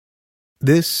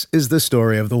This is the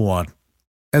story of the one.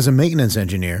 As a maintenance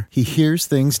engineer, he hears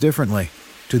things differently.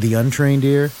 To the untrained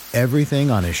ear,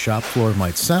 everything on his shop floor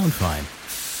might sound fine,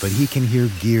 but he can hear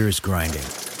gears grinding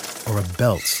or a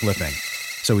belt slipping.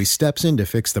 So he steps in to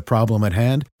fix the problem at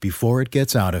hand before it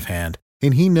gets out of hand.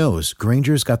 And he knows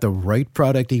Grainger's got the right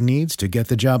product he needs to get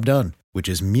the job done, which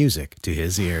is music to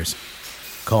his ears.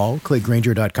 Call, click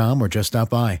Grainger.com, or just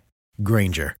stop by.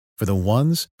 Grainger, for the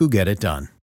ones who get it done.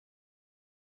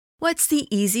 What's the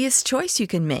easiest choice you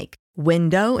can make?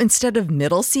 Window instead of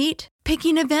middle seat?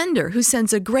 Picking a vendor who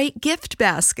sends a great gift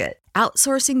basket?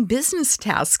 Outsourcing business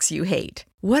tasks you hate?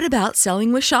 What about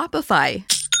selling with Shopify?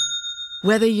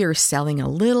 Whether you're selling a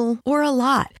little or a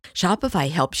lot,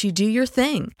 Shopify helps you do your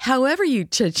thing, however you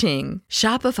cha-ching.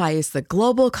 Shopify is the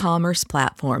global commerce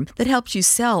platform that helps you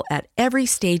sell at every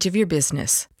stage of your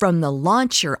business. From the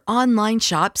launch your online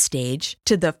shop stage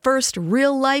to the first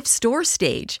real-life store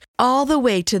stage, all the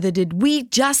way to the did we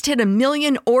just hit a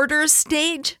million orders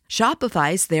stage.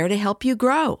 Shopify's there to help you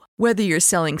grow. Whether you're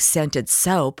selling scented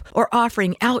soap or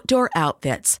offering outdoor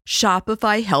outfits,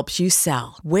 Shopify helps you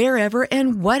sell. Wherever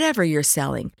and whatever you're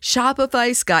selling,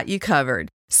 Shopify's got you covered.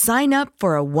 Sign up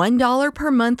for a $1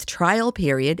 per month trial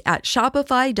period at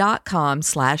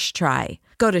shopify.com/try.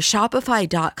 Go to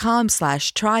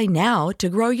shopify.com/try now to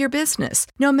grow your business,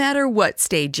 no matter what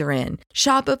stage you're in.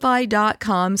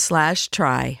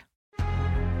 Shopify.com/try.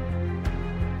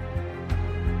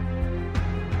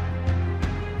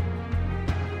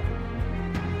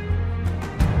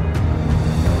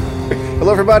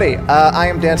 Hello, everybody. I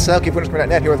am Dan Selke of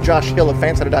WintersPoint.net here with Josh Hill of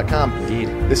Fansided.com. Indeed.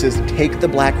 This is Take the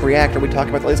Black Reactor. We talk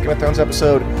about the latest Game of Thrones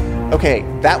episode. Okay,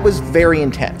 that was very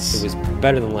intense. It was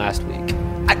better than last week.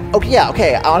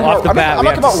 Okay. I'm not talking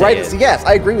about right. Yes,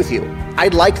 I agree with you. I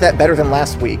liked that better than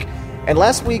last week. And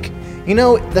last week, you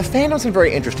know, the fandom's been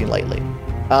very interesting lately.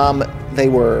 Most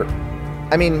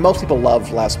people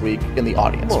loved last week in the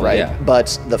audience, right? Yeah.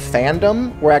 But the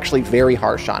fandom were actually very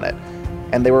harsh on it.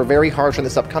 And they were very harsh on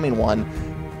this upcoming one.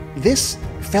 This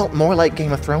felt more like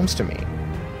Game of Thrones to me.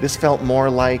 This felt more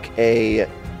like like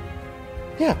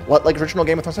original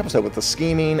Game of Thrones episode with the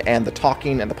scheming and the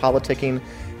talking and the politicking.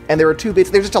 And there were two bits.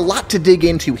 There's just a lot to dig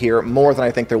into here, more than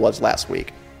I think there was last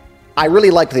week. I really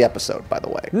liked the episode, by the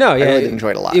way. No, yeah. I really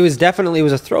enjoyed it a lot. It was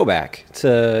a throwback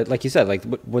to, like you said, like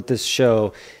what this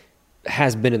show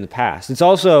has been in the past. It's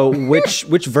also which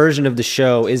version of the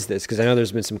show is this? Because I know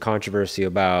there's been some controversy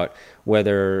about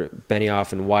whether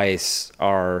Benioff and Weiss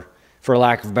are, for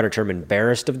lack of a better term,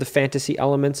 embarrassed of the fantasy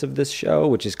elements of this show,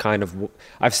 which is kind of,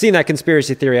 I've seen that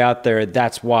conspiracy theory out there.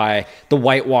 That's why the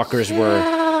White Walkers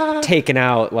were taken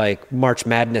out like March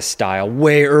Madness style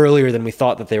way earlier than we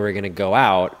thought that they were going to go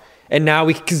out. And now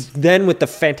because then with the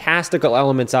fantastical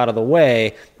elements out of the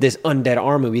way, this undead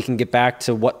army, we can get back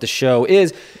to what the show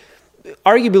is.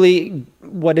 Arguably,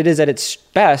 what it is at its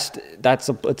best,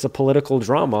 it's a political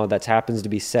drama that happens to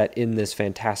be set in this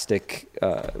fantastic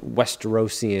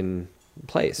Westerosian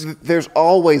place. There's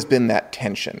always been that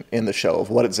tension in the show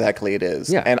of what exactly it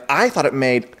is. Yeah. And I thought it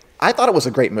was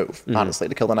a great move, honestly,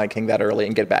 to kill the Night King that early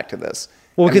and get back to this.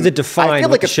 Well, because it defined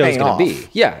what the show's going to be.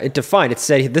 Yeah, it defined. It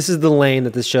said, this is the lane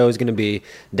that the show is going to be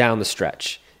down the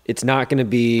stretch. It's not going to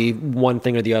be one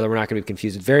thing or the other. We're not going to be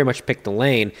confused. It very much picked the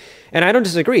lane. And I don't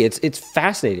disagree. It's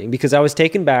fascinating because I was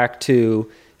taken back to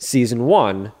season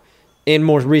 1. And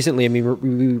more recently, I mean,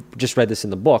 we just read this in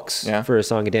the books for A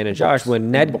Song of Dan and Josh.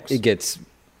 When Ned gets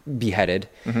beheaded,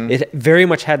 it very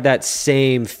much had that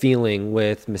same feeling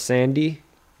with Missandei.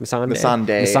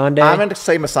 Missandei. I'm going to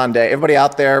say Missandei. Everybody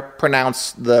out there,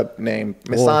 pronounce the name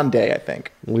Missandei, I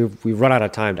think. We've run out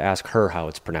of time to ask her how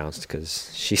it's pronounced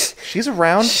because she's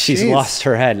around. She's lost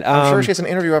her head. I'm sure she has an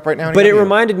interview up right now. But it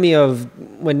reminded me of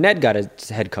when Ned got his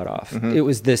head cut off. It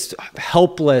was this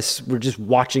helpless, we're just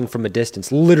watching from a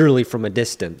distance, literally from a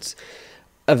distance,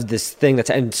 of this thing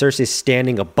and Cersei's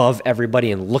standing above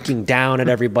everybody and looking down at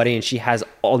everybody, and she has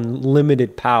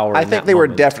unlimited power. I think they were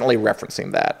definitely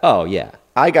referencing that. Oh, yeah.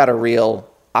 I got a real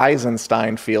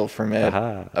Eisenstein feel from it.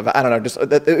 I don't know, just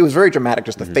it was very dramatic.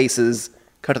 Just the faces,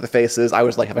 cut to the faces. I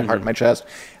was like having heart in my chest.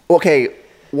 Okay,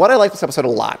 what I like this episode a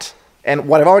lot, and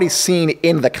what I've already seen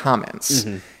in the comments,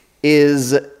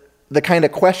 is the kind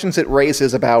of questions it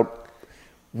raises about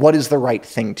what is the right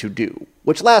thing to do.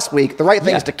 Which last week, the right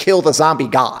thing is to kill the zombie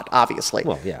god, obviously.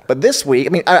 Well, yeah. But this week, I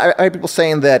mean, I have people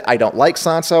saying that I don't like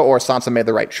Sansa or Sansa made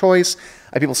the right choice.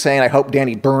 I have people saying I hope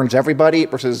Dany burns everybody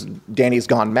versus Dany's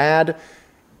gone mad.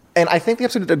 And I think the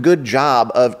episode did a good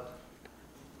job of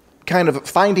kind of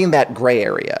finding that gray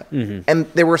area. And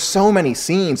there were so many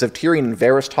scenes of Tyrion and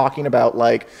Varys talking about,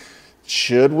 like,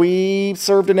 should we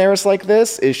serve Daenerys like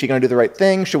this? Is she going to do the right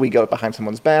thing? Should we go behind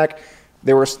someone's back?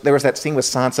 there was that scene with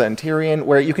Sansa and Tyrion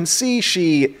where you can see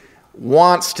she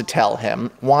wants to tell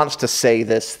him, wants to say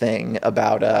this thing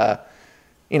about,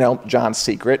 Jon's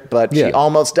secret, but she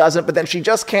almost doesn't. But then she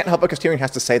just can't help it because Tyrion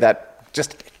has to say that.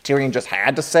 Tyrion just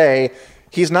had to say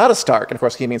he's not a Stark. And of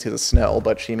course, he means he's a Snow,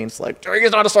 but she means like,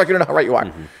 Tyrion's not a Stark. You don't know how right you are.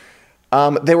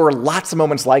 Mm-hmm. There were lots of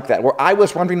moments like that where I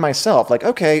was wondering myself, like,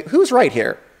 okay, who's right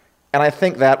here? And I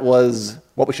think that was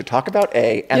what we should talk about,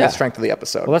 and the strength of the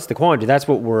episode. Well, that's the quandary. That's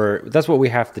what we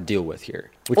have to deal with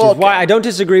here, which is why I don't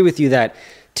disagree with you that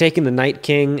taking the Night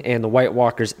King and the White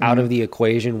Walkers out of the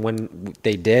equation when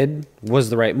they did was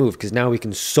the right move, because now we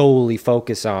can solely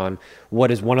focus on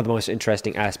what is one of the most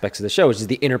interesting aspects of the show, which is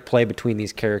the interplay between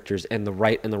these characters and the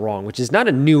right and the wrong, which is not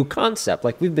a new concept.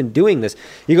 Like, we've been doing this.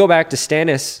 You go back to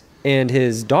Stannis and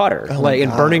his daughter,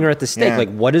 and burning her at the stake. Yeah.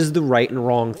 Like, what is the right and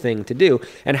wrong thing to do?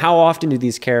 And how often do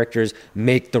these characters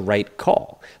make the right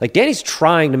call? Like, Dany's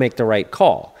trying to make the right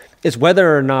call. It's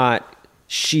whether or not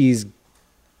she's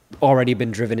already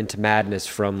been driven into madness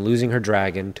from losing her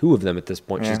dragon, 2 of them at this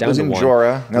point. She's down to 1. Losing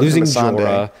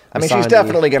Jorah. I mean, she's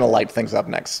definitely going to light things up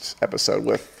next episode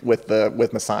with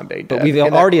Missandei. But we've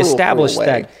already established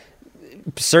that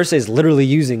Cersei is literally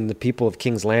using the people of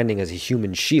King's Landing as a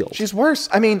human shield. She's worse.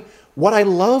 I mean, what I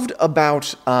loved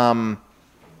about kind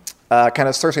of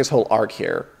Cersei's whole arc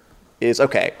here is,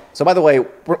 okay, so by the way,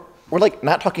 we're like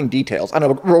not talking details. I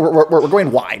know we're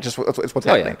going wide, just it's what's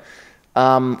happening.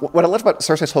 Yeah. What I loved about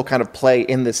Cersei's whole kind of play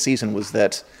in this season was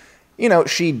that,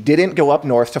 she didn't go up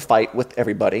north to fight with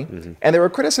everybody. Mm-hmm. And there were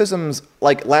criticisms,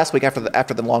 like last week after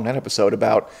the Long Night episode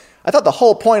about, I thought the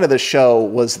whole point of the show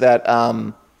was that,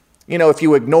 if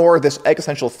you ignore this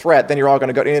existential threat, then you're all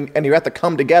going to go, and you have to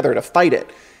come together to fight it.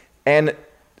 And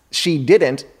she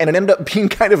didn't, and it ended up being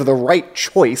kind of the right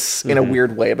choice in a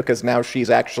weird way, because now she's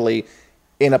actually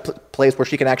in a place where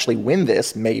she can actually win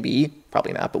this, maybe.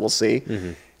 Probably not, but we'll see.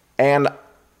 Mm-hmm. And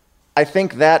I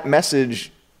think that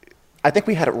message, I think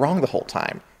we had it wrong the whole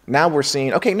time. Now we're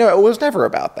seeing, okay, no, it was never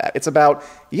about that. It's about,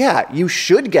 you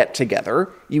should get together.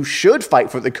 You should fight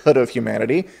for the good of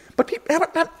humanity. But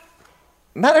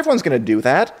not everyone's going to do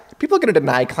that. People are going to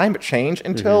deny climate change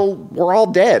until we're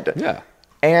all dead. Yeah.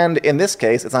 And in this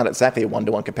case, it's not exactly a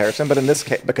 1-to-1 comparison, but in this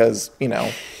case, because,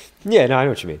 Yeah, no, I know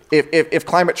what you mean. If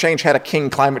climate change had a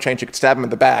king climate change, you could stab him in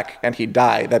the back and he'd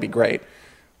die. That'd be great.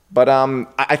 But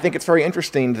I think it's very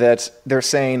interesting that they're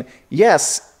saying,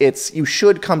 yes, you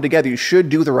should come together, you should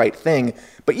do the right thing,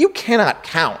 but you cannot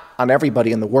count on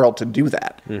everybody in the world to do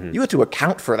that. Mm-hmm. You have to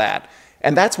account for that.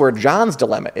 And that's where Jon's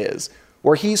dilemma is,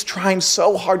 where he's trying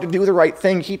so hard to do the right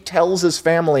thing. He tells his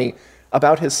family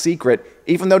about his secret,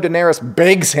 even though Daenerys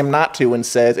begs him not to and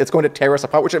says it's going to tear us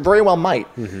apart, which it very well might,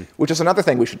 which is another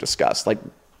thing we should discuss. Like,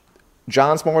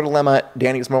 Jon's moral dilemma,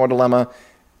 Dany's moral dilemma.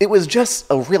 It was just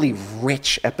a really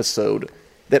rich episode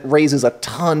that raises a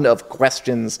ton of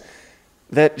questions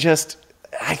that just,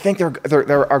 I think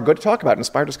there are good to talk about,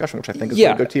 inspired discussion, which I think is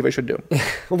what a good TV should do.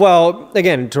 Well,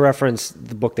 again, to reference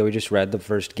the book that we just read, the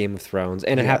first Game of Thrones,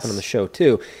 and it happened on the show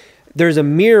too, there's a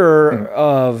mirror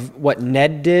of what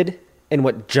Ned did and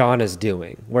what Jon is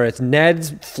doing. Whereas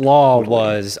Ned's flaw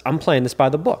was, I'm playing this by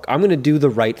the book. I'm going to do the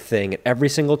right thing at every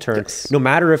single turn, no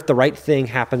matter if the right thing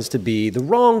happens to be the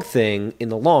wrong thing in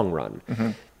the long run,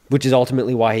 which is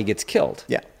ultimately why he gets killed.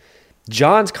 Yeah.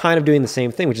 Jon's kind of doing the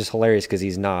same thing, which is hilarious because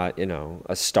he's not,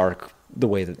 a Stark the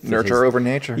way that... Nurture over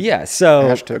nature. Yeah, so...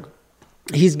 Hashtag.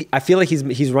 I feel like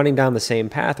he's running down the same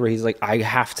path where he's like, I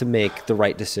have to make the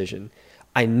right decision.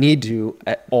 I need to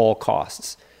at all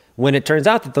costs. When it turns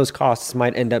out that those costs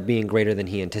might end up being greater than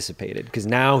he anticipated, because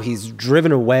now he's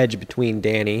driven a wedge between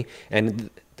Dany and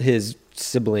his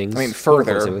siblings. I mean,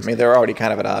 further. I mean, they're already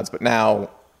kind of at odds, but now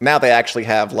they actually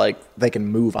have, they can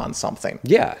move on something.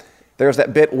 Yeah. There's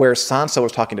that bit where Sansa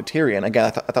was talking to Tyrion. Again, I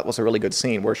thought was a really good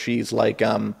scene where she's like,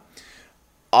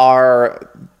 our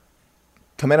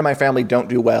Tommen and my family don't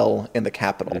do well in the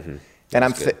capital. Mm-hmm.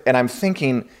 And I'm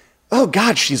thinking, oh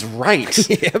God, she's right.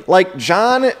 Yep. Like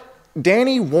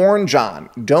Dany warned Jon,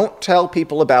 don't tell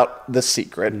people about the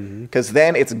secret, because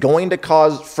then it's going to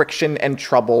cause friction and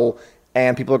trouble,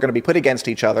 and people are going to be put against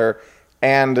each other.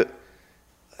 And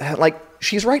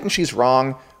she's right and she's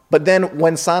wrong. But then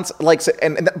when Sansa,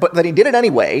 but then he did it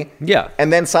anyway. Yeah.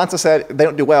 And then Sansa said they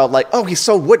don't do well. He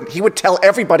so wouldn't. He would tell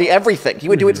everybody everything. He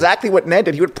would do exactly what Ned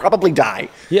did. He would probably die.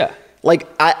 Yeah.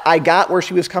 I got where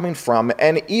she was coming from.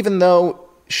 And even though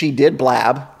she did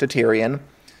blab to Tyrion,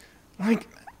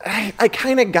 I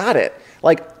kind of got it.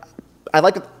 I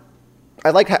like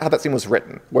how that scene was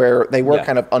written, where they were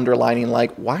kind of underlining,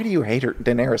 why do you hate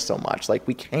Daenerys so much?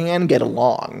 We can get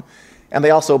along. And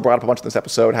they also brought up a bunch in this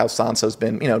episode how Sansa's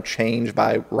been, changed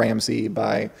by Ramsay,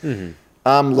 by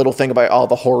Little thing about all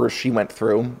the horrors she went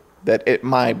through.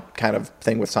 My kind of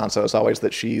thing with Sansa is always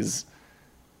that she's,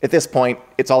 at this point,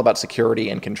 it's all about security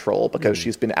and control because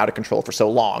she's been out of control for so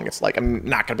long. It's like, I'm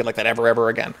not going to be like that ever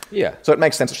again. Yeah. So it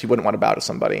makes sense that she wouldn't want to bow to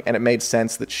somebody. And it made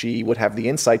sense that she would have the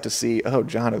insight to see, oh,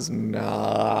 Jon is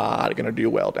not going to do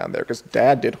well down there because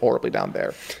Dad did horribly down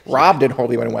there. Rob did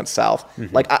horribly when he went south.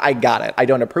 Like, I got it. I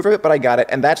don't approve of it, but I got it.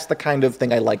 And that's the kind of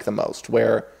thing I like the most,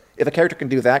 where if a character can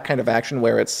do that kind of action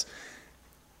where it's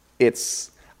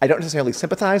I don't necessarily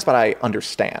sympathize, but I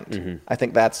understand. I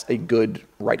think that's a good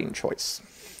writing choice.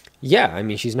 Yeah, I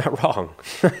mean, she's not wrong.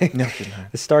 No, she's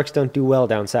not. The Starks don't do well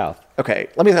down south. Okay,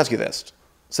 let me ask you this.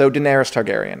 So Daenerys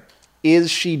Targaryen,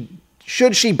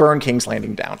 should she burn King's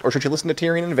Landing down? Or should she listen to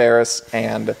Tyrion and Varys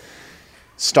and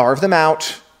starve them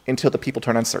out until the people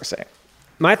turn on Cersei?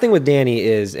 My thing with Dany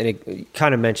is, and it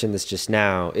kind of mentioned this just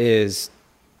now, is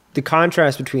the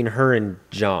contrast between her and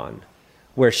Jon,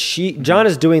 where Jon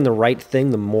is doing the right thing,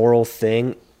 the moral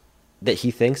thing that he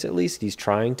thinks, at least he's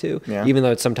trying to, even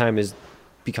though it sometimes is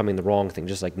becoming the wrong thing,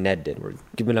 just like Ned did. We're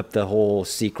giving up the whole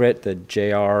secret, the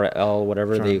JRL,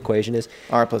 whatever the equation is.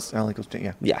 R plus L equals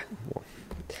J, Yeah. Well,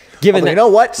 given that, you know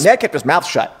what? Ned kept his mouth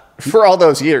shut for all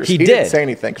those years. He didn't say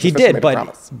anything. He did,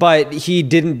 but he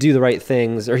didn't do the right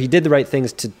things, or he did the right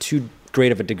things to too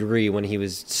great of a degree when he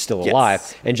was still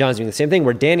alive. And Jon's doing the same thing,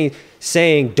 where Dany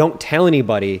saying, don't tell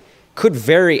anybody, could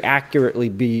very accurately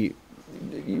be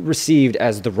received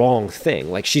as the wrong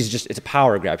thing. Like, it's a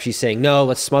power grab. She's saying, no,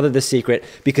 let's smother the secret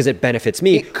because it benefits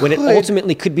me, when it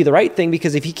ultimately could be the right thing,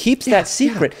 because if he keeps that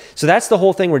secret. So that's the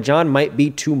whole thing, where Jon might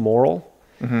be too moral,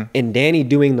 and Dany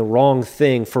doing the wrong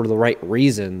thing for the right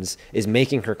reasons is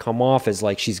making her come off as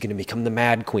like she's going to become the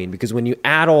Mad Queen. Because when you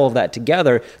add all of that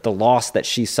together, the loss that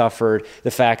she suffered,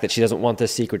 the fact that she doesn't want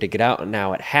this secret to get out and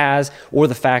now it has, or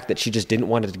the fact that she just didn't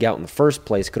want it to get out in the first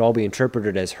place, could all be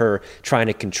interpreted as her trying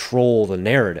to control the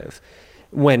narrative,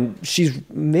 when she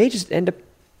may just want to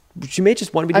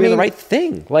be doing the right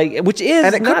thing, like, which is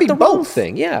and it not could be the both wrong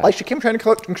thing. Yeah, like she came trying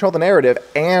to control the narrative,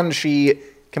 and she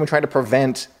came trying to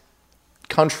prevent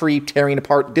country tearing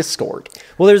apart discord.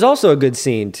 Well, there's also a good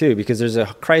scene too, because there's a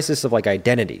crisis of like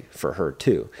identity for her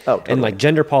too. Oh, totally. And like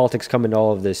gender politics come into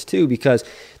all of this too, because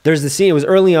there's the scene, it was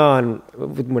early on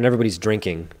when everybody's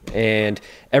drinking and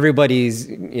everybody's,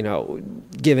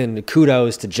 giving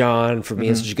kudos to Jon for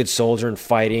being such a good soldier and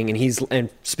fighting, and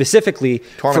specifically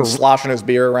Tormund sloshing his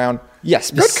beer around.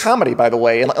 Yes. Good comedy, by the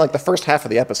way. And like the first half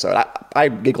of the episode, I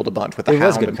giggled a bunch with the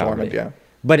Hound and Tormund, yeah.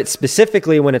 But it's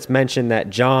specifically when it's mentioned that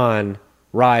Jon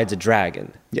rides a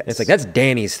dragon. Yes. It's like, that's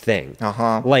Dany's thing.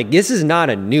 Like, this is not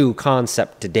a new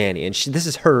concept to Dany, and this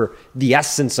is the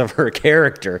essence of her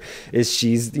character, is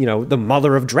she's, the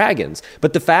mother of dragons.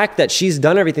 But the fact that she's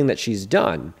done everything that she's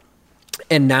done,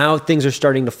 and now things are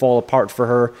starting to fall apart for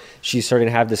her, she's starting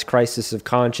to have this crisis of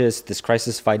conscience, this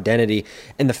crisis of identity,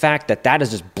 and the fact that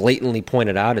is just blatantly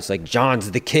pointed out, it's like,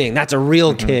 Jon's the king, that's a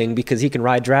real king because he can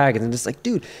ride dragons, and it's like,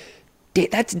 dude,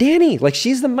 that's Dany. Like,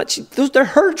 they're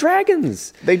her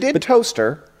dragons. They did toast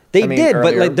her. They did, earlier.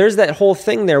 But like, there's that whole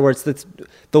thing there where it's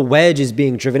the wedge is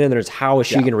being driven in. There's how is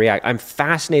she going to react? I'm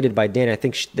fascinated by Dany. I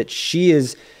think that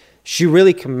she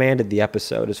really commanded the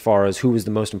episode as far as who is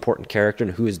the most important character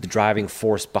and who is the driving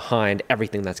force behind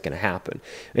everything that's going to happen.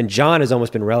 And Jon has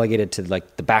almost been relegated to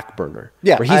like the back burner.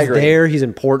 Yeah, where he's there, he's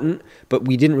important, but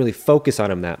we didn't really focus on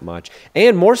him that much.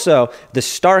 And more so, the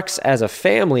Starks as a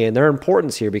family and their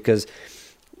importance here, because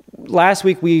last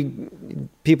week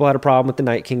people had a problem with the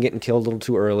Night King getting killed a little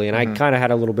too early, and I kind of had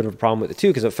a little bit of a problem with it too,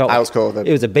 because it felt like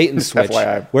it was a bait and switch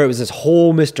where it was this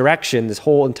whole misdirection. This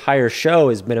whole entire show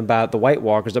has been about the White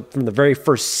Walkers, up from the very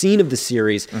first scene of the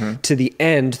series to the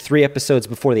end, 3 episodes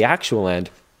before the actual end.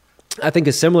 I think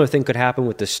a similar thing could happen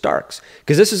with the Starks,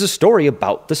 because this is a story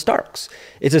about the Starks.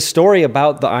 It's a story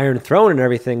about the Iron Throne and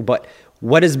everything, but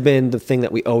what has been the thing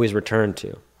that we always return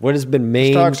to? What has been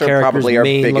main characters,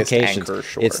 main locations? Anchor,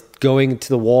 sure. It's going to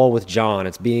the wall with Jon.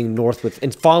 It's being north with,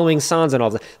 and following Sansa and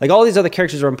all that. Like, all these other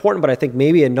characters are important, but I think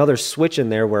maybe another switch in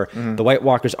there where the White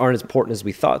Walkers aren't as important as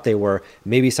we thought they were.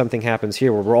 Maybe something happens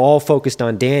here where we're all focused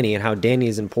on Dany and how Dany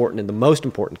is important and the most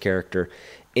important character,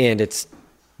 and it's,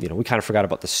 we kind of forgot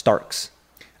about the Starks.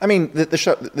 I mean, this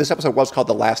episode was called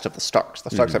The Last of the Starks. The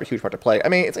Starks have a huge part to play. I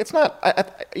mean, it's not,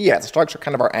 the Starks are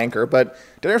kind of our anchor, but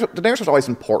Daenerys was always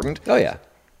important. Oh, yeah.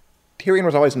 Tyrion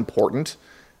was always important.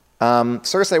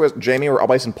 Cersei Jaime were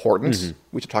always important.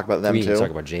 We should talk about them, too. We need to talk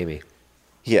about Jaime.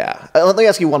 Yeah. Let me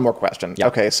ask you one more question. Yeah.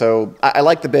 Okay, so I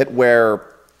like the bit where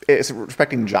it's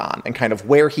respecting Jon and kind of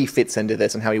where he fits into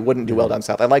this and how he wouldn't do well down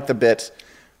south. I like the bit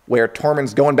where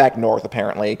Tormund's going back north,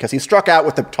 apparently, because he struck out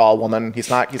with the tall woman. It's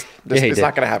not going to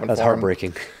happen for him. That's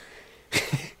heartbreaking.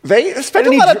 They spent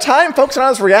a lot of time focusing on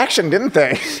his reaction, didn't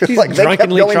they? He's like they kept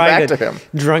going back to him.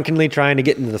 Drunkenly trying to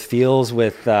get into the fields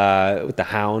with the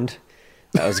Hound.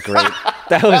 That was great.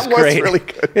 That was great. Really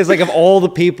good. It's like of all the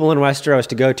people in Westeros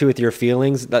to go to with your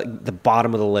feelings, the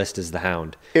bottom of the list is the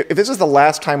Hound. If this is the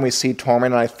last time we see Tormund,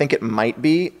 and I think it might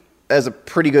be, as a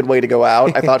pretty good way to go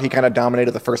out. I thought he kind of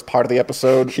dominated the first part of the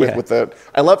episode with the.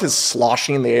 I loved his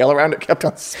sloshing the ale around. It kept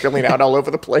on spilling out all over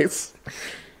the place.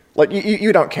 Like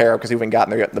you don't care because you haven't gotten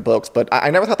there yet in the books, but I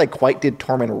never thought they quite did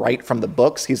Tormund right from the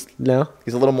books. He's a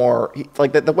little more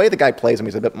like the way the guy plays him.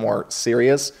 He's a bit more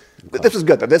serious. Okay. This was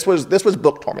good though. This was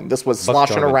book Tormund. This was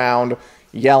sloshing around,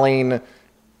 yelling,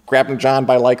 grabbing Jon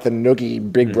by like the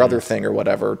noogie big brother thing or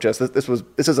whatever. Just this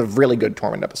is a really good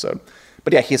Tormund episode.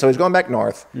 But yeah, so he's going back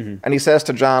north, and he says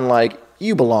to Jon like,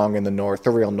 "You belong in the north, the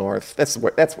real north. That's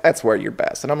where you're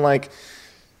best." And I'm like,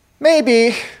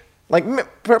 maybe. Like,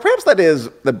 perhaps that is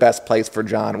the best place for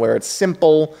Jon, where it's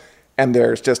simple and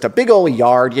there's just a big old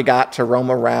yard you got to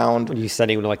roam around. Are you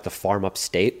sending him to, like, the farm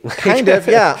upstate? Kind of,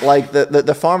 yeah. Like,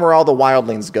 the farm where all the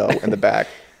wildlings go in the back.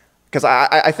 Because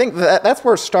I think that's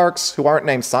where Starks, who aren't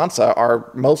named Sansa,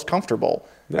 are most comfortable.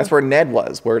 Yeah. That's where Ned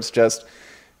was, where it's just,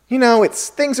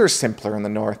 things are simpler in the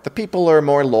north. The people are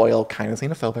more loyal, kind of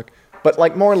xenophobic, but,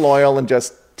 like, more loyal and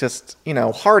just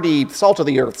hardy,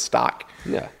 salt-of-the-earth stock.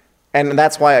 Yeah. And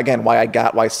that's why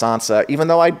Sansa, even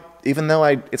though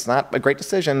it's not a great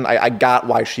decision, I got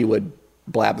why she would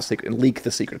blab the secret and leak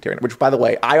the secret to Tyrion, which, by the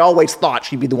way, I always thought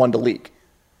she'd be the one to leak.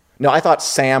 No, I thought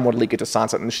Sam would leak it to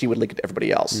Sansa and she would leak it to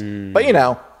everybody else. But,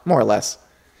 more or less. Do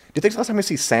you think it's the last time we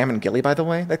see Sam and Gilly, by the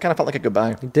way? That kind of felt like a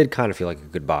goodbye. It did kind of feel like a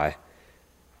goodbye.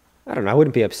 I don't know. I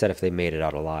wouldn't be upset if they made it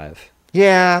out alive.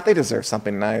 Yeah, they deserve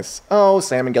something nice. Oh,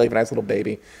 Sam and Gilly have a nice little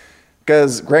baby.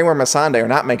 Because Grey Worm and Missandei are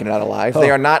not making it out alive.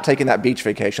 They are not taking that beach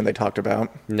vacation they talked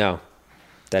about. No,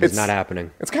 that is not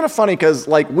happening. It's kind of funny because,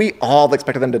 like, we all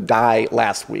expected them to die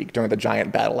last week during the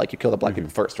giant battle. Like, you kill the black people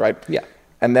first, right? Yeah.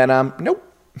 And then, nope.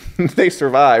 They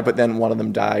survived, but then one of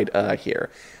them died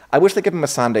here. I wish they'd given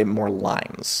Missandei more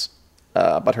lines,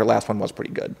 but her last one was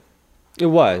pretty good. It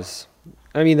was.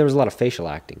 I mean, there was a lot of facial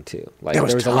acting, too. Like, there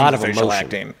was a lot of emotion.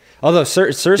 Acting. Although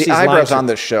Cersei's the eyebrows on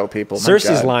this show, people.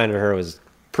 Cersei's line to her was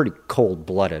pretty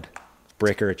cold-blooded.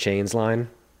 Breaker of Chains line.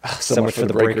 So much for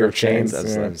the Breaker of Chains.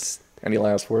 Any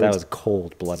last words? That was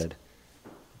cold-blooded.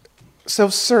 So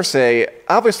Cersei,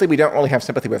 obviously we don't really have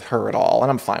sympathy with her at all, and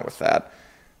I'm fine with that.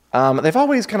 They've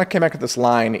always kind of came back to this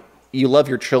line, you love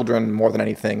your children more than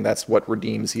anything, that's what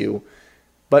redeems you.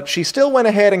 But she still went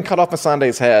ahead and cut off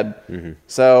Missandei's head.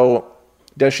 So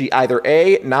does she either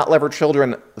A, not love her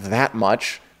children that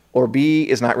much, or B,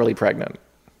 is not really pregnant?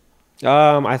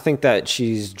 I think that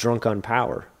she's drunk on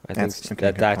power. I think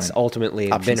that's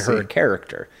ultimately been her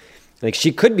character. Like,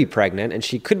 she could be pregnant and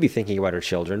she could be thinking about her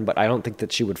children, but I don't think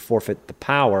that she would forfeit the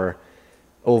power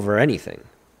over anything.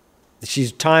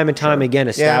 She's time and time again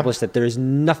established that there's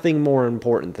nothing more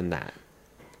important than that.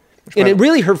 And it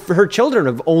really, her children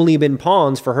have only been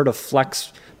pawns for her to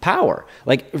flex power.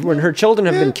 Like, when her children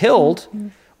have been killed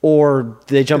or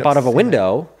they jump out of a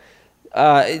window,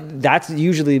 that's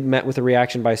usually met with a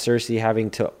reaction by Cersei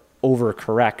having to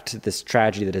overcorrect this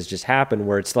tragedy that has just happened,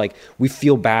 where it's like, we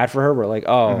feel bad for her. We're like,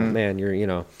 oh man, your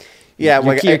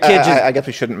kid I guess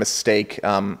we shouldn't mistake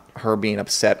her being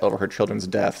upset over her children's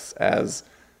deaths as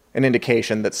an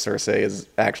indication that Cersei is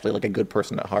actually like a good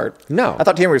person at heart. No. I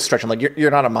thought Tyrion was stretching, like, you're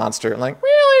not a monster. I'm like,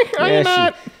 really? Are you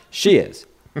not? She is.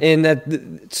 And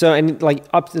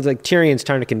Tyrion's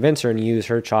trying to convince her and use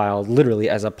her child literally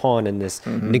as a pawn in this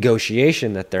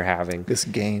negotiation that they're having. This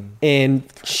game. And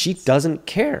she doesn't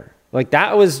care. Like,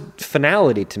 that was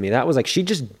finality to me. That was like, she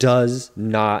just does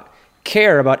not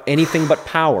care about anything but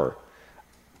power,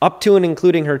 up to and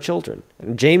including her children.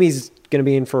 And Jaime's going to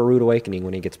be in for a rude awakening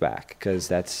when he gets back, because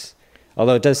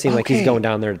although it does seem like he's going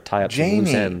down there to tie up some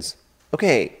loose ends.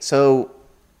 Okay, so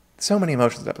many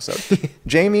emotions this episode.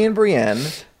 Jaime and Brienne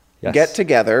get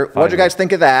together. What did you guys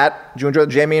think of that? Did you enjoy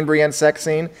the Jaime and Brienne sex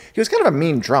scene? He was kind of a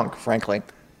mean drunk, frankly.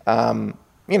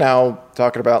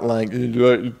 Talking about, like, did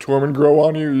Tormund grow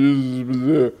on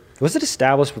you? Was it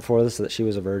established before this that she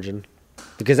was a virgin?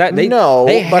 Because they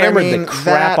hammered the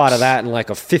crap out of that in like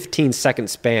a 15-second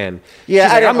span. Yeah,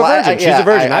 like, I'm a virgin. She's a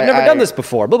virgin. I've never done this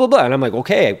before. Blah, blah, blah. And I'm like,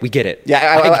 okay, we get it.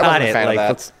 Yeah, I got it. A fan of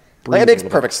that. It makes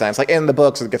perfect sense. Like, in the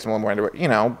books, it gets a little more into it.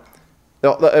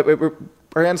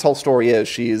 Brienne's whole story is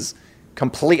she's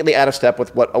completely out of step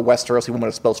with what a Westerosi woman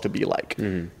is supposed to be like.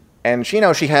 And she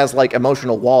has like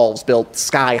emotional walls built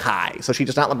sky high, so she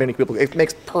does not let many people. It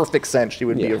makes perfect sense she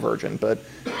would be a virgin, but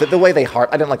the way they I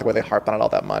didn't like the way they harp on it all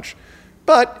that much.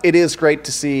 But it is great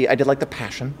to see. I did like the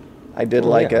passion. I did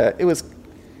it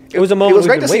It was a moment. It was we've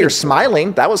great been to see her waiting for.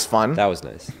 smiling. That was fun. That was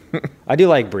nice. I do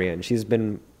like Brienne. She's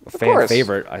been a fan course.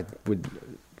 favorite. I would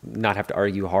not have to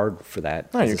argue hard for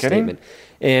that. No, as you're a kidding? statement.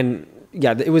 And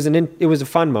yeah, it was a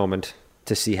fun moment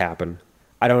to see happen.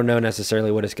 I don't know necessarily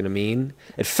what it's going to mean.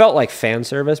 It felt like fan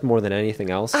service more than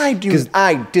anything else. I 'Cause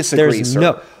disagree, there's sir.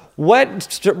 no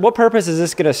what purpose is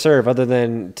this going to serve other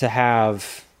than to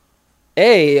have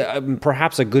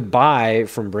perhaps a goodbye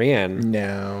from Brienne.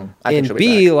 No. I think And she'll be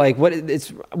B, back. like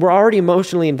we're already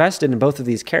emotionally invested in both of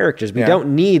these characters. We Yeah.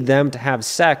 don't need them to have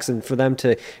sex and for them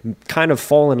to kind of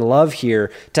fall in love here,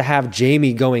 to have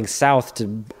Jaime going south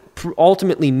to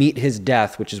ultimately meet his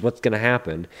death, which is what's going to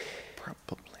happen.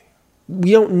 Probably.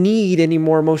 We don't need any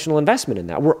more emotional investment in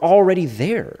that. We're already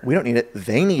there. We don't need it.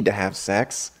 They need to have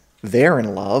sex. They're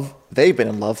in love. They've been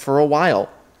in love for a while.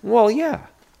 Well, yeah.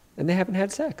 And they haven't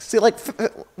had sex. See, like,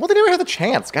 well, they never had the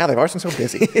chance. God, they've always been so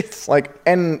busy. It's like,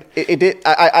 and it did.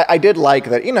 I did like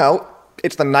that. You know,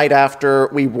 it's the night after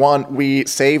we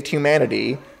saved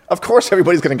humanity. Of course,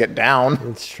 everybody's gonna get down.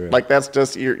 That's true. Like, that's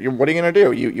just you're what are you gonna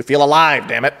do? You feel alive,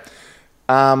 damn it.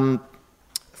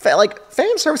 Like,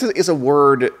 fan service is a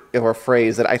word or a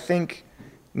phrase that I think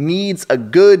needs a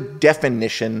good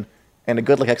definition and a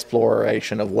good like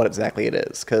exploration of what exactly it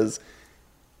is, because.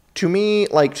 To me,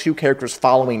 like two characters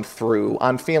following through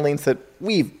on feelings that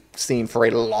we've seen for a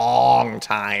long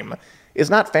time is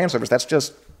not fan service. That's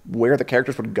just where the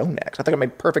characters would go next. I think it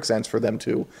made perfect sense for them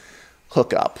to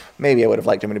hook up. Maybe I would have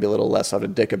liked him to be a little less of a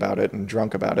dick about it and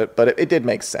drunk about it, but it did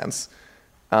make sense.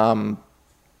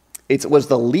 It was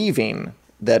the leaving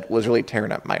that was really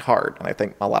tearing up my heart, and I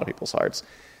think a lot of people's hearts.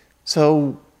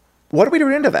 So what are we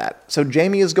doing into that? So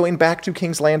Jaime is going back to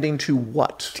King's Landing to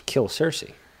what? To kill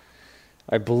Cersei.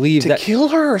 I believe To kill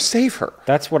her or save her?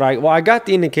 That's what I got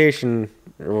the indication,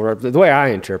 or the way I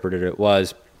interpreted it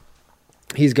was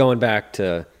he's going back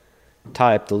to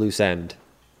tie up the loose end,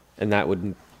 and that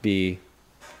would be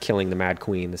killing the Mad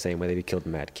Queen the same way that he killed the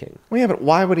Mad King. Well, yeah, but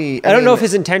why would he? I don't know if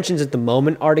his intentions at the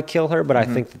moment are to kill her, but I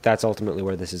think that that's ultimately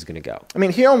where this is going to go. I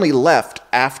mean, he only left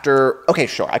after. Okay,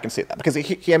 sure, I can see that because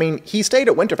he stayed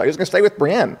at Winterfell. He was going to stay with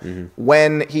Brienne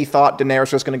when he thought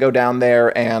Daenerys was going to go down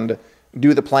there and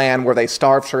do the plan where they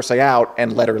starve Cersei out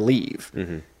and let her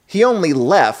leave. He only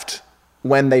left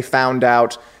when they found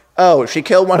out, oh, she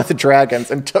killed one of the dragons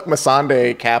and took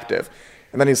Missandei captive.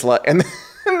 And then he's like, and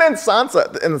then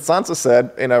Sansa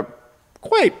said in a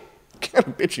quite kind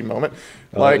of bitchy moment,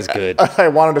 that was good. I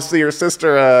wanted to see your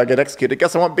sister get executed.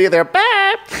 Guess I won't be there.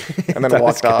 Bah! And then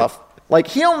walked off. Like,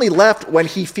 he only left when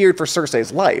he feared for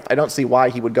Cersei's life. I don't see why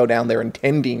he would go down there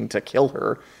intending to kill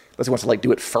her. Unless he wants to like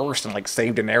do it first and like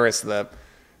save Daenerys the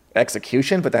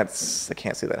execution, but I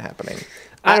can't see that happening.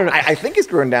 I don't know. I think he's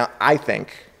going down. I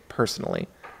think personally,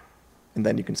 and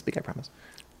then you can speak. I promise.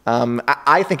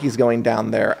 I think he's going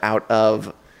down there out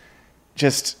of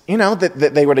just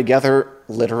that they were together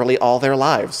literally all their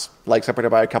lives, like separated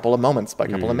by a couple of moments, by a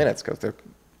couple of minutes, because they're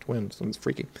twins and it's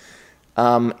freaky.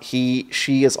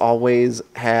 She has always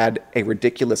had a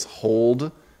ridiculous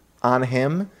hold on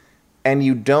him, and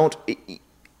you don't.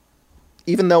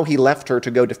 Even though he left her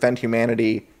to go defend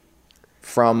humanity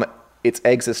from its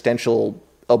existential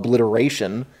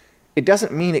obliteration, it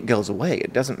doesn't mean it goes away.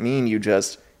 It doesn't mean you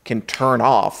just can turn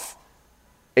off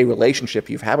a relationship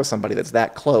you've had with somebody that's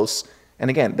that close. And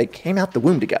again, they came out the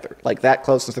womb together, like that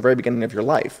close since the very beginning of your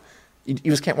life. You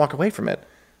just can't walk away from it.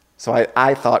 So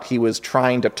I thought he was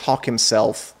trying to talk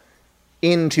himself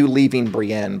into leaving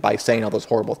Brienne by saying all those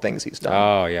horrible things he's done.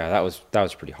 Oh yeah, that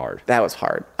was pretty hard. That was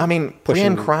hard. I mean,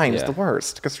 Brienne crying is the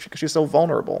worst because she's so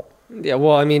vulnerable. Yeah,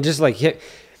 well, I mean, just like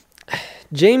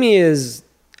Jaime is.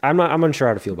 I'm unsure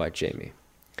how to feel about Jaime.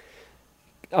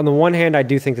 On the one hand, I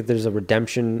do think that there's a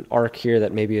redemption arc here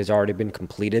that maybe has already been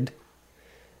completed.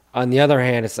 On the other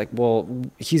hand, it's like, well,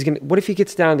 what if he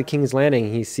gets down to King's Landing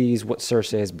and he sees what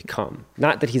Cersei has become?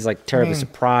 Not that he's like terribly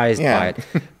surprised by it,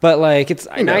 but like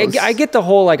I get the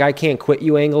whole like I can't quit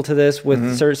you angle to this with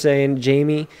Cersei and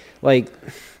Jaime, like,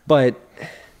 but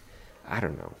I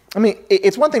don't know. I mean,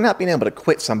 it's one thing not being able to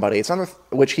quit somebody. It's another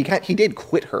which he did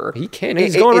quit her. He can.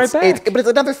 He's going right back. But it's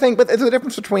another thing. But there's a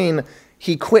difference between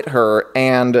he quit her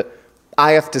and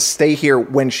I have to stay here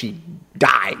when she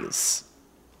dies.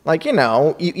 Like,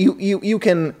 you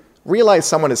can realize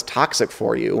someone is toxic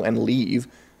for you and leave,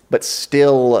 but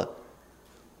still,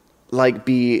 like,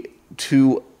 be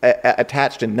too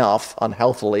attached enough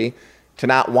unhealthily to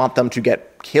not want them to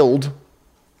get killed.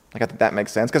 Like, I think that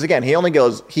makes sense. Because, again, he only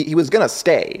goes, he was going to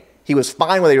stay. He was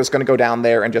fine when they were just going to go down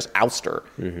there and just oust her.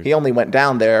 He only went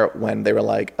down there when they were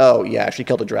like, oh, yeah, she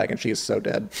killed a dragon. She is so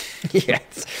dead.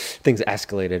 Yes. Things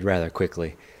escalated rather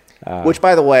quickly. Which,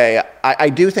 by the way, I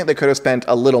do think they could have spent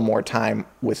a little more time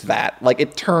with that. Like,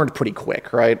 it turned pretty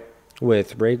quick, right?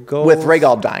 With Rhaegal? With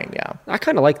Rhaegal dying, yeah. I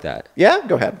kind of like that. Yeah?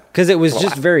 Go ahead. Because it was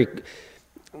just very...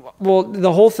 Well,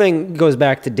 the whole thing goes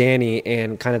back to Dany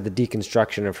and kind of the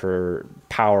deconstruction of her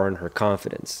power and her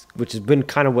confidence, which has been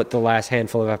kind of what the last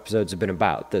handful of episodes have been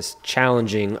about. This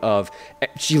challenging of...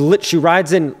 She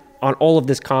rides in on all of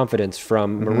this confidence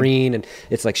from Meereen, and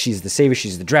it's like she's the savior,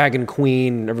 she's the dragon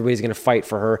queen, and everybody's going to fight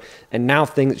for her. And now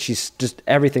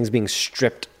everything's being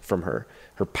stripped from her.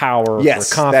 Her power, her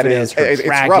confidence, her dragons.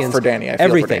 It's rough for Dany. I feel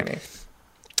everything. For Dany.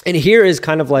 And here is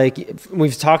kind of like,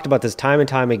 we've talked about this time and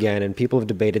time again, and people have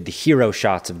debated the hero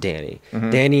shots of Dany.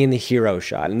 Dany in the hero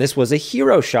shot. And this was a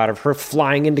hero shot of her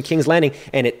flying into King's Landing,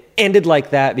 and it ended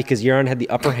like that because Euron had the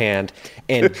upper hand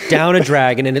and down a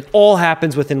dragon, and it all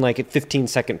happens within like a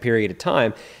 15-second period of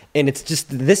time. And it's just,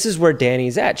 this is where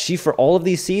Dany's at. She, for all of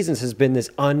these seasons, has been this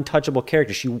untouchable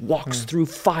character. She walks through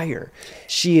fire.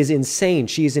 She is insane.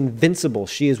 She is invincible.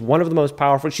 She is one of the most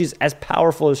powerful. She's as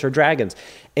powerful as her dragons.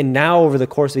 And now, over the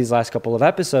course of these last couple of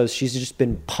episodes, she's just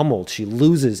been pummeled. She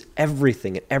loses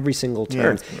everything at every single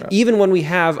turn. Yeah. Even when we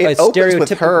have a stereotypical...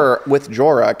 with her, with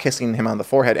Jorah kissing him on the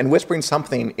forehead and whispering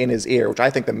something in his ear, which I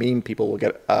think the meme people will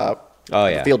get a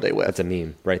field day with. That's a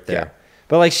meme right there. Yeah.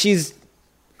 But like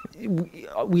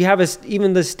we have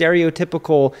even the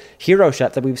stereotypical hero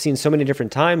shot that we've seen so many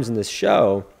different times in this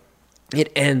show.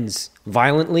 It ends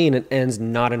violently and it ends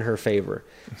not in her favor.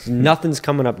 Nothing's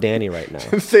coming up Dany right now.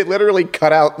 They literally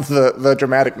cut out the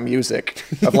dramatic music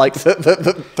of like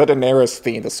the Daenerys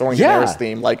theme, the soaring Daenerys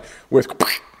theme, like with.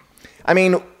 I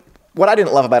mean, what I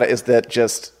didn't love about it is that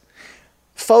just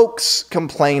folks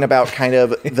complain about kind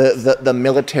of the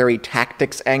military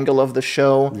tactics angle of the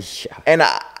show, and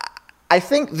I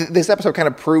think this episode kind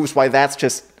of proves why that's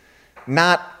just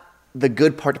not the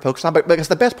good part to focus on, but because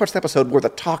the best parts of the episode were the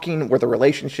talking, were the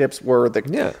relationships, were the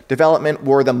development,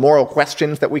 were the moral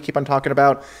questions that we keep on talking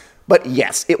about. But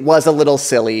yes, it was a little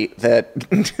silly that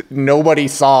nobody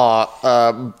saw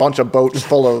a bunch of boats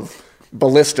full of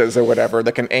ballistas or whatever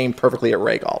that can aim perfectly at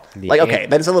Rhaegal. Like, okay,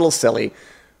 that is a little silly.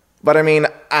 But I mean,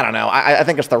 I don't know. I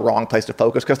think it's the wrong place to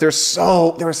focus because there's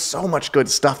so much good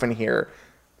stuff in here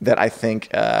that I think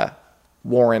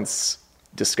warrants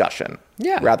discussion.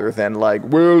 Yeah. Rather than like,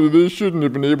 well, they shouldn't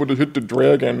have been able to hit the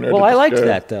dragon. Well, I liked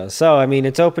that though. So I mean,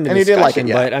 it's open to discussion.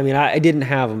 But I mean, I didn't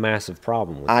have a massive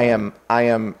problem with it. I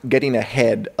am getting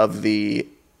ahead of the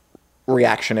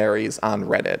reactionaries on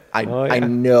Reddit. I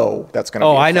know that's going to.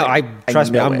 Oh, I know.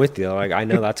 Trust me, I'm with you. Like, I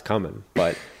know that's coming.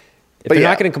 But if they're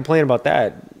not going to complain about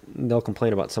that, they'll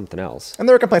complain about something else. And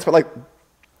there are complaints about like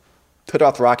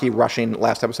Dothraki rushing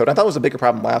last episode. I thought it was a bigger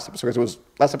problem last episode because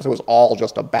last episode was all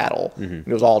just a battle. It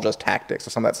was all just tactics. So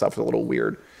some of that stuff was a little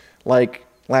weird. Like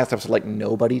last episode, like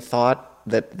nobody thought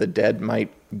that the dead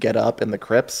might get up in the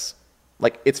crypts.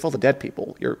 Like it's full of dead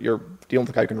people. You're dealing with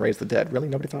the guy who can raise the dead. Really,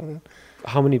 nobody thought of that.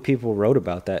 How many people wrote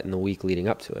about that in the week leading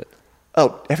up to it?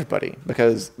 Oh, everybody,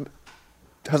 because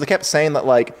they kept saying that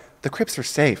like the crypts are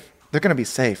safe. They're going to be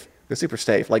safe. They're super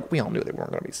safe. Like we all knew they weren't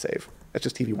going to be safe. That's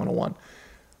just TV 101.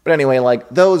 But anyway, like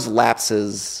those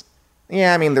lapses,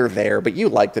 yeah, I mean they're there, but you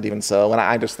liked it even so, and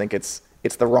I just think it's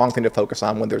the wrong thing to focus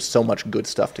on when there's so much good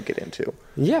stuff to get into.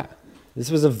 Yeah, this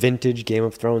was a vintage Game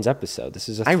of Thrones episode. This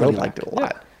is a throwback. I really liked it a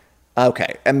lot. Yeah.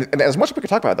 Okay, and as much as we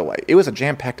could talk about it, the way it was a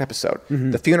jam-packed episode.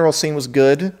 The funeral scene was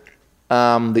good.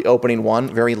 The opening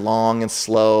one, very long and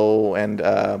slow and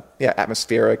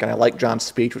atmospheric, and I liked Jon's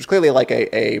speech, which was clearly like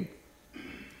a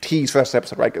tease for this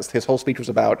episode, right? Because his whole speech was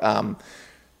about.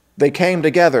 They came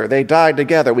together. They died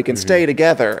together. We can stay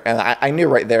together. And I knew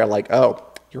right there, like, oh,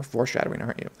 you're foreshadowing,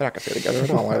 aren't you? They're not going to stay together at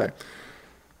all, are they?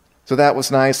 So that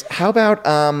was nice. How about,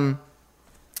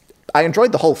 I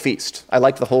enjoyed the whole feast. I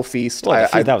liked the whole feast. Well,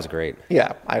 that was great.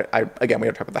 Yeah. Again, we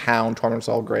had to talk about the Hound. Torment's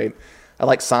all great. I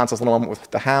like Sansa's little moment with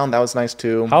the Hound. That was nice,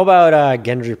 too. How about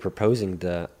Gendry proposing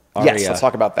to Arya? Yes, let's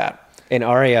talk about that. And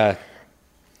Arya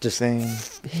just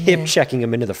hip-checking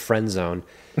him into the friend zone.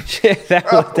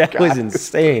 that was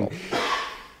insane.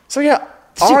 So yeah,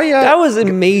 Arya, that was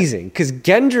amazing because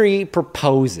Gendry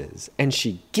proposes and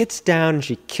she gets down and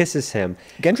she kisses him.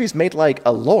 Gendry's made like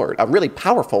a lord, a really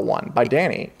powerful one by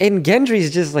Dany. And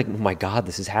Gendry's just like, oh my God,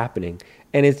 this is happening.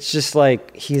 And it's just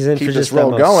like he's in for just the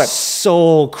most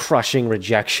soul-crushing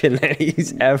rejection that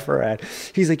he's ever had.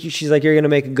 She's like, you're gonna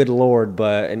make a good lord,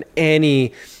 but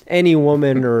any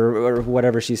woman or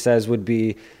whatever she says would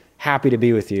be happy to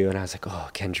be with you. And I was like, oh,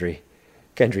 Gendry,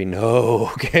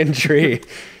 no, Gendry.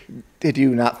 Did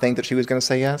you not think that she was going to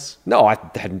say yes? No, I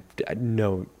had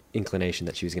no inclination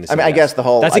that she was going to say yes. I guess the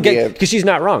whole that's idea... Because she's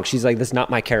not wrong. She's like, that's not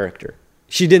my character.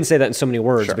 She didn't say that in so many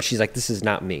words, Sure. but she's like, this is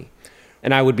not me.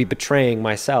 And I would be betraying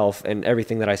myself and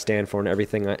everything that I stand for and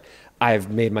everything I've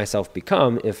made myself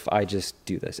become if I just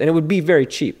do this. And it would be very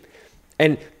cheap.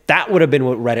 And that would have been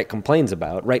what Reddit complains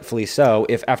about, rightfully so,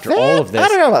 if after all of this, I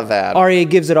don't know about that. Arya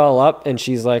gives it all up and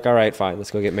she's like, all right, fine,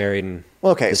 let's go get married. And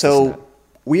Well, okay, this and that. so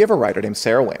we have a writer named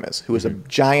Sarah Weymouth who is a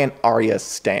giant Arya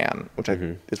stan, which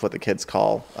is what the kids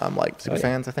call super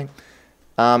fans, I think.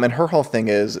 And her whole thing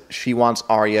is she wants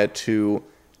Arya to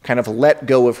kind of let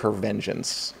go of her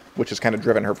vengeance, which has kind of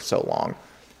driven her for so long,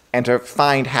 and to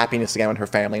find happiness again with her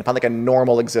family and find like a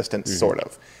normal existence, sort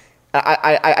of.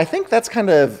 I think that's kind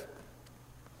of...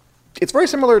 It's very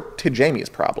similar to Jaime's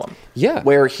problem. Yeah.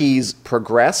 Where he's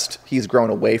progressed, he's grown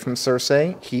away from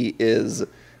Cersei, he is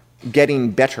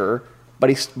getting better, but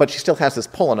she still has this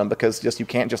pull on him because you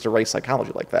can't just erase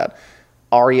psychology like that.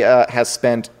 Arya has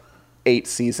spent 8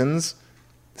 seasons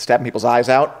stabbing people's eyes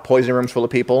out, poisoning rooms full of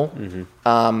people,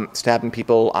 stabbing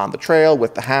people on the trail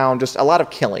with the Hound, just a lot of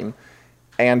killing.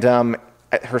 And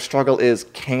her struggle is,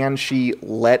 can she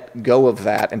let go of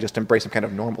that and just embrace some kind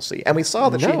of normalcy? And we saw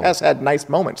that she has had nice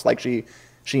moments, like she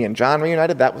and Jon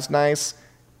reunited, that was nice.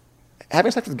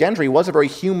 Having sex with Gendry was a very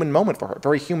human moment for her,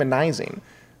 very humanizing.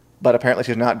 But apparently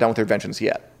she's not done with her vengeance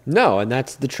yet. No, and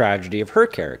that's the tragedy of her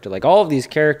character. Like, all of these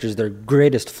characters, their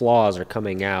greatest flaws are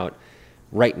coming out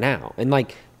right now. And,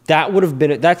 like,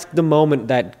 that's the moment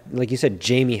that, like you said,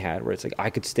 Jaime had, where it's like, I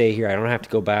could stay here. I don't have to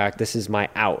go back. This is my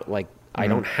out. Like, I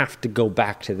don't have to go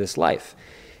back to this life.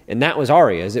 And that was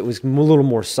Arya's. It was a little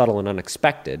more subtle and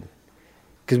unexpected.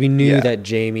 Because we knew that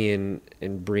Jaime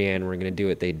and Brienne were going to do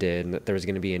what they did, and that there was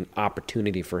going to be an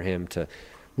opportunity for him to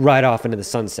ride off into the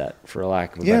sunset, for a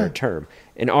lack of a better term.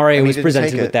 And Arya was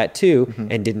presented with that too,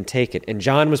 and didn't take it. And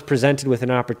Jon was presented with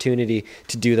an opportunity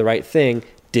to do the right thing,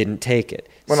 didn't take it.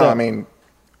 Well, no, I mean,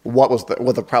 what was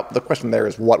the question there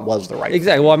is, what was the right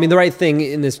Exactly. thing? Well, I mean, the right thing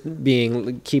in this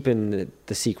being keeping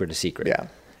the secret a secret. Yeah.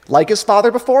 Like his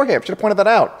father before him. Should have pointed that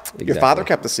out. Your Exactly. father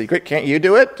kept the secret. Can't you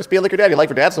do it? Just be like your dad. You like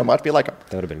your dad so much. Be like him.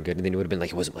 That would have been good. And then he would have been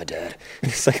like, it wasn't my dad.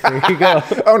 It's like, there you go.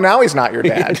 Oh, now he's not your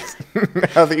dad.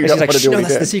 Now that you And don't she's like, want to do no, what he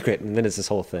that's did. the secret. And then it's this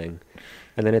whole thing.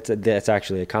 And then it's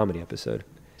actually a comedy episode.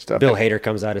 Stuff. Bill Hader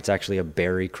comes out. It's actually a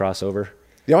Barry crossover.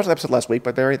 You watched the episode last week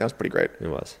by Barry? That was pretty great. It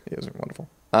was. It was wonderful.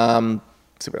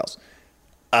 Let's see what else.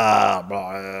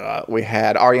 We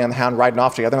had Arya and the Hound riding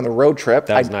off together on the road trip.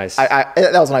 That was nice. That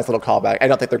was a nice little callback. I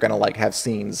don't think they're going to like have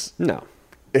scenes No.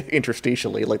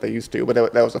 interstitially like they used to, but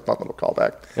that was a fun little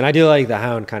callback. And I do like the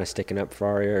Hound kind of sticking up for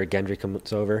Arya, or Gendry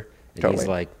comes over and Totally. he's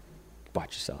like,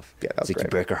 watch yourself. Yeah, that was He's like, great.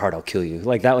 you break her heart, I'll kill you.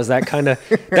 Like, that was that kind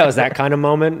of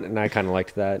moment, and I kind of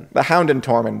liked that. The Hound and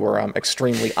Tormund were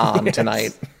extremely on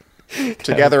tonight,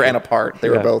 together and apart. They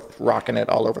were Yeah. both rocking it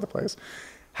all over the place.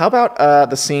 How about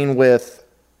the scene with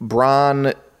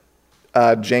Bronn,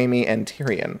 Jaime, and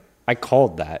Tyrion? I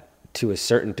called that to a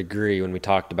certain degree when we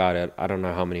talked about it, I don't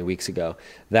know how many weeks ago,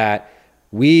 that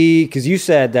because you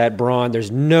said that Bronn,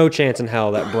 there's no chance in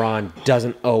hell that Bronn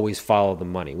doesn't always follow the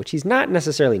money, which he's not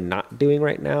necessarily not doing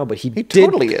right now, but he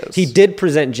totally is. He did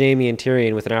present Jaime and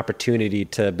Tyrion with an opportunity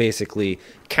to basically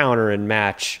counter and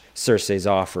match Cersei's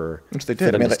offer. Which they for did.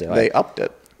 I them mean, to stay alive. they upped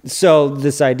it. So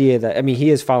this idea that, I mean, he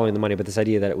is following the money, but this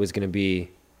idea that it was going to be,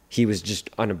 he was just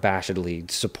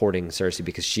unabashedly supporting Cersei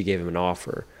because she gave him an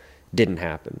offer, didn't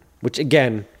happen. Which,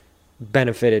 again,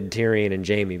 benefited Tyrion and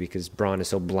Jaime because Bronn is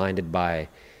so blinded by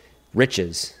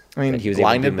riches that he was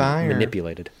blinded able to by, be or-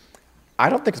 manipulated. I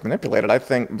don't think it's manipulated. I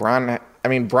think Bronn,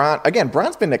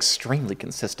 Bronn's been extremely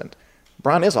consistent.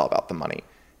 Bronn is all about the money.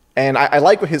 And I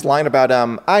like his line about,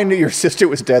 I knew your sister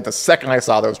was dead the second I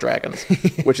saw those dragons,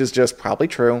 which is just probably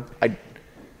true.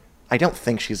 I don't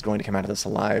think she's going to come out of this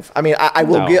alive. I mean, I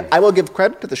will give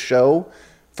credit to the show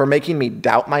for making me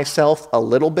doubt myself a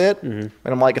little bit. And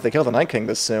I'm like, if they kill the Night King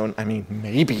this soon, I mean,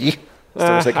 maybe.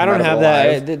 Cersei I come don't out of have it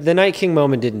that. alive. The Night King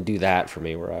moment didn't do that for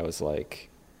me, where I was like,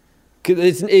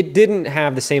 'cause it didn't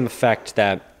have the same effect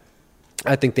that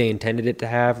I think they intended it to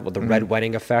have, with the Red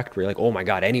Wedding effect, where you're like, oh my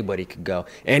God, anybody could go.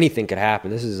 Anything could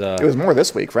happen. This is It was more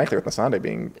this week, frankly, with Missandei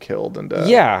being killed. And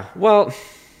yeah, well,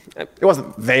 it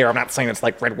wasn't there. I'm not saying it's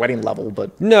like Red Wedding level,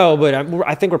 but no, but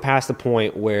I think we're past the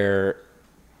point where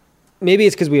maybe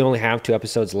it's because we only have 2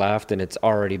 episodes left and it's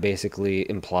already basically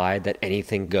implied that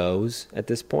anything goes at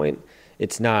this point.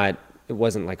 It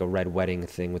wasn't like a Red Wedding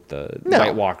thing with the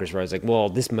White Walkers where I was like, well,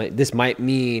 this might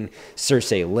mean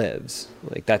Cersei lives.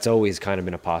 Like, that's always kind of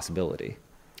been a possibility.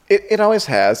 It always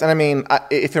has. And I mean,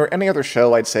 if there were any other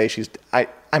show, I'd say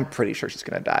I'm pretty sure she's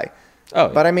going to die. Oh,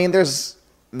 yeah. But I mean,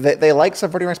 they like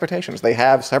subverting our expectations. They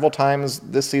have several times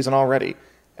this season already,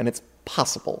 and it's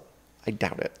possible. I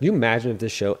doubt it. Can you imagine if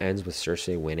this show ends with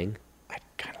Cersei winning? I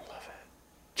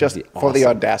Just That'd be for the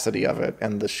awesome. audacity of it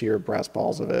and the sheer brass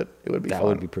balls of it, it would be That fun.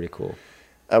 would be pretty cool.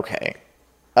 Okay.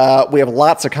 We have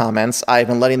lots of comments. I've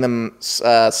been letting them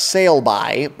sail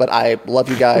by, but I love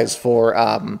you guys for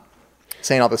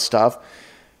saying all this stuff.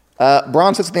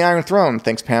 Braun sits on the Iron Throne,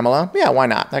 thinks Pamela. Yeah, why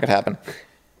not? That could happen.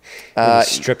 He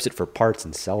strips it for parts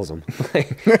and sells them.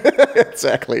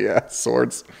 Exactly, yeah.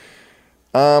 Swords.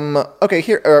 Okay,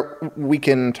 here, we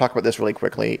can talk about this really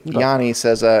quickly. Yanni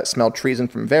says, smell treason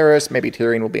from Varys. Maybe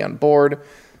Tyrion will be on board.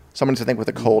 Someone to think with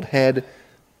a cold head.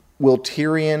 Will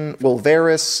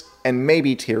Varys, and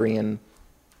maybe Tyrion,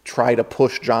 try to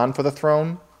push Jon for the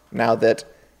throne now that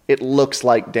it looks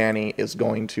like Dany is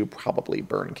going to probably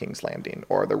burn King's Landing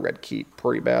or the Red Keep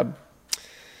pretty bad?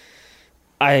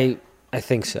 I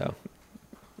think so.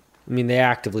 I mean, they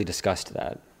actively discussed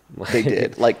that. They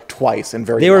did, like twice in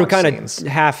very They were long kind scenes. of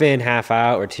half in, half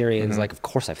out, where Tyrion's like, of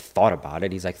course I've thought about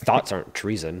it. He's like, thoughts aren't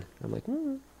treason. I'm like,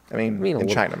 I mean, in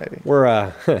China, maybe.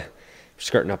 We're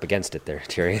skirting up against it there,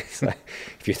 Tyrion. It's like,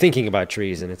 if you're thinking about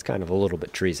treason, it's kind of a little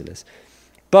bit treasonous.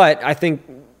 But I think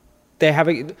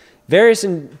Varys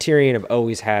and Tyrion have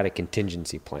always had a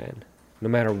contingency plan, no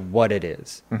matter what it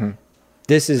is. Mm-hmm.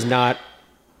 This is not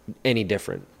any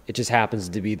different. It just happens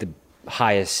to be the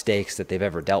highest stakes that they've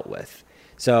ever dealt with.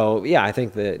 So, yeah, I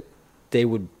think that they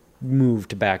would move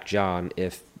to back Jon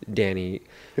if Dany...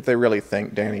 If they really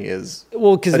think Dany is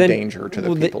danger to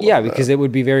the people. Because it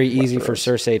would be very easy for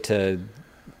Cersei to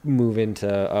move into,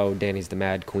 Dany's the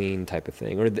Mad Queen type of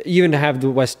thing. Or even to have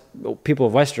the people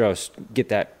of Westeros get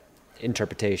that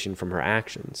interpretation from her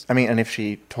actions. I mean, and if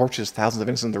she torches thousands of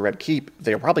innocents in the Red Keep,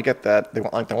 they'll probably get that. They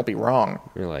won't be wrong.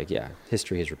 You're like, yeah,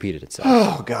 history has repeated itself.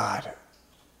 Oh, God.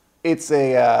 It's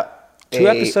a 2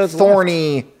 episodes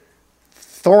thorny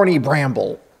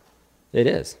bramble. It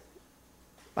is.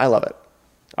 I love it.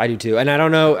 I do too. And I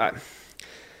don't know.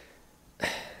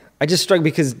 I just struggle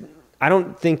because I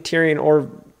don't think Tyrion or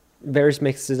Varys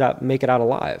make it out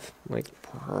alive. Like,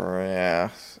 yeah.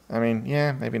 I mean,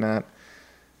 yeah, maybe not.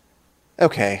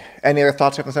 Okay. Any other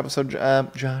thoughts on this episode,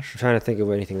 Josh? I'm trying to think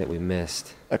of anything that we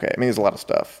missed. Okay. I mean, there's a lot of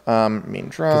stuff. Mean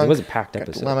drunk. It was a packed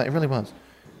episode. Dilemma. It really was.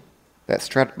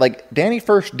 Dany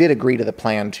first did agree to the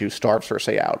plan to starve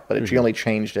Cersei out, but she only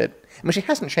changed it. I mean, she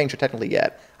hasn't changed it technically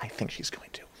yet. I think she's going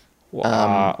to.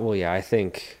 Well, yeah, I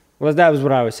think... Well, that was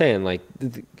what I was saying. Like,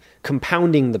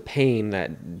 compounding the pain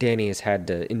that Dany has had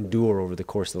to endure over the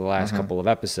course of the last couple of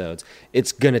episodes,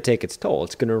 it's going to take its toll.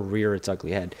 It's going to rear its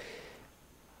ugly head.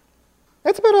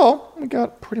 That's about all. We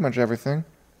got pretty much everything.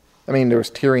 I mean, there was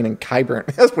Tyrion and Qyburn.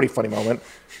 That's a pretty funny moment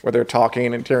where they're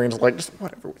talking and Tyrion's like, just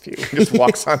whatever with you. He just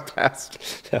walks on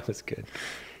past. That was good.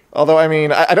 Although, I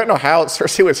mean, I don't know how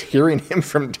Cersei was hearing him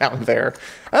from down there.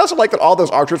 I also like that all those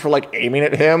archers were, like, aiming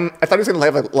at him. I thought he was going to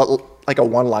have, like, a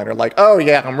one-liner, like, oh,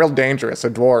 yeah, I'm real dangerous. A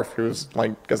dwarf who's,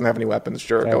 like, doesn't have any weapons.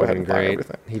 Sure, go ahead and fire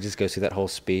everything. He just goes through that whole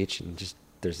speech and just,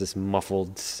 there's this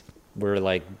muffled, we're,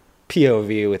 like,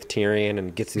 POV with Tyrion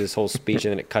and gets through this whole speech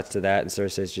and then it cuts to that and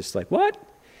Cersei's just like, what?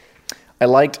 I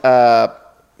liked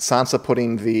Sansa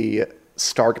putting the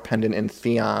Stark pendant in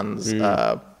Theon's...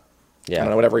 I don't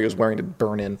know, whatever he was wearing to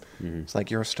burn in. It's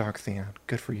like, you're a Stark, Theon.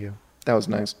 Good for you. That was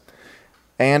nice.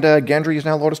 And Gendry is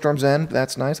now Lord of Storm's End.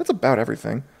 That's nice. That's about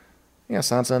everything. Yeah,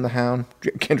 Sansa and the Hound.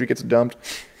 Gendry gets dumped.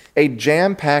 A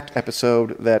jam-packed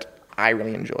episode that I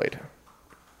really enjoyed.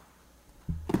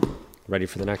 Ready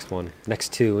for the next one.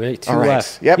 Next two. Two All right.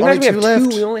 left. Yep, only two left.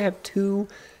 We only have 2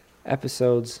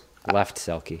 episodes left,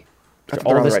 Selkie. After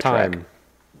All they're on this the right time. track.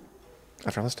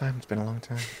 After all this time? It's been a long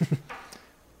time.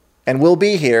 And we'll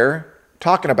be here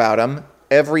talking about them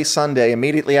every Sunday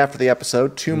immediately after the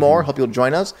episode. 2 more. Hope you'll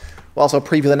join us. We'll also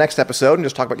preview the next episode and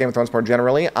just talk about Game of Thrones more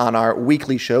generally on our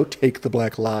weekly show, Take the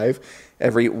Black Live,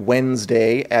 every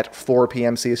Wednesday at 4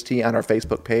 p.m. CST on our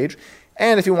Facebook page.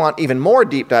 And if you want even more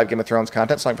deep dive Game of Thrones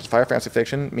content, Song of Fire, Fantasy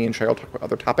Fiction, me and Cheryl talk about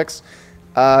other topics,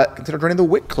 consider joining the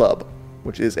Wit Club,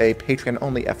 which is a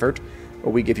Patreon-only effort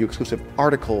where we give you exclusive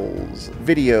articles,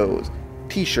 videos,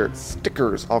 T-shirts,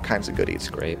 stickers, all kinds of goodies.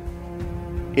 Great.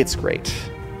 It's great.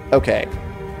 Okay.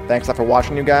 Thanks a lot for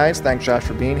watching, you guys. Thanks, Josh,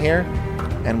 for being here.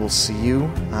 And we'll see you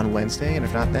on Wednesday, and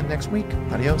if not, then next week.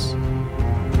 Adios.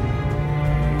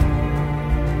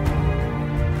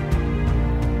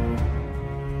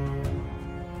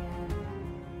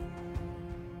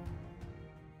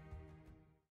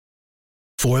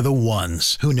 For the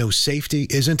ones who know safety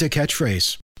isn't a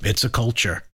catchphrase, it's a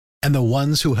culture. And the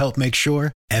ones who help make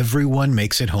sure everyone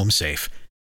makes it home safe.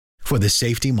 For the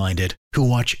safety-minded who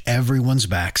watch everyone's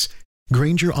backs,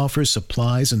 Grainger offers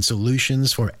supplies and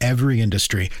solutions for every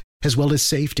industry, as well as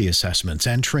safety assessments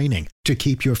and training to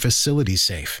keep your facilities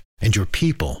safe and your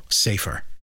people safer.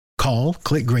 Call,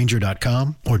 click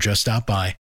Grainger.com, or just stop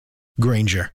by.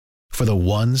 Grainger, for the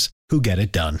ones who get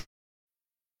it done.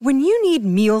 When you need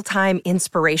mealtime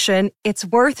inspiration, it's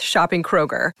worth shopping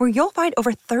Kroger, where you'll find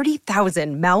over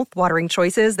 30,000 mouth-watering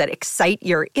choices that excite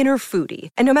your inner foodie.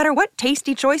 And no matter what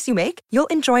tasty choice you make,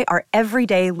 you'll enjoy our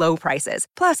everyday low prices,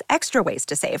 plus extra ways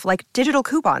to save, like digital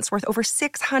coupons worth over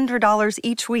 $600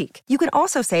 each week. You can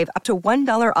also save up to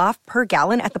 $1 off per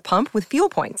gallon at the pump with fuel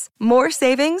points. More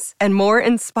savings and more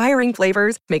inspiring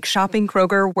flavors make shopping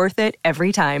Kroger worth it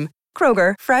every time.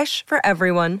 Kroger, fresh for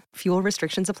everyone. Fuel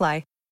restrictions apply.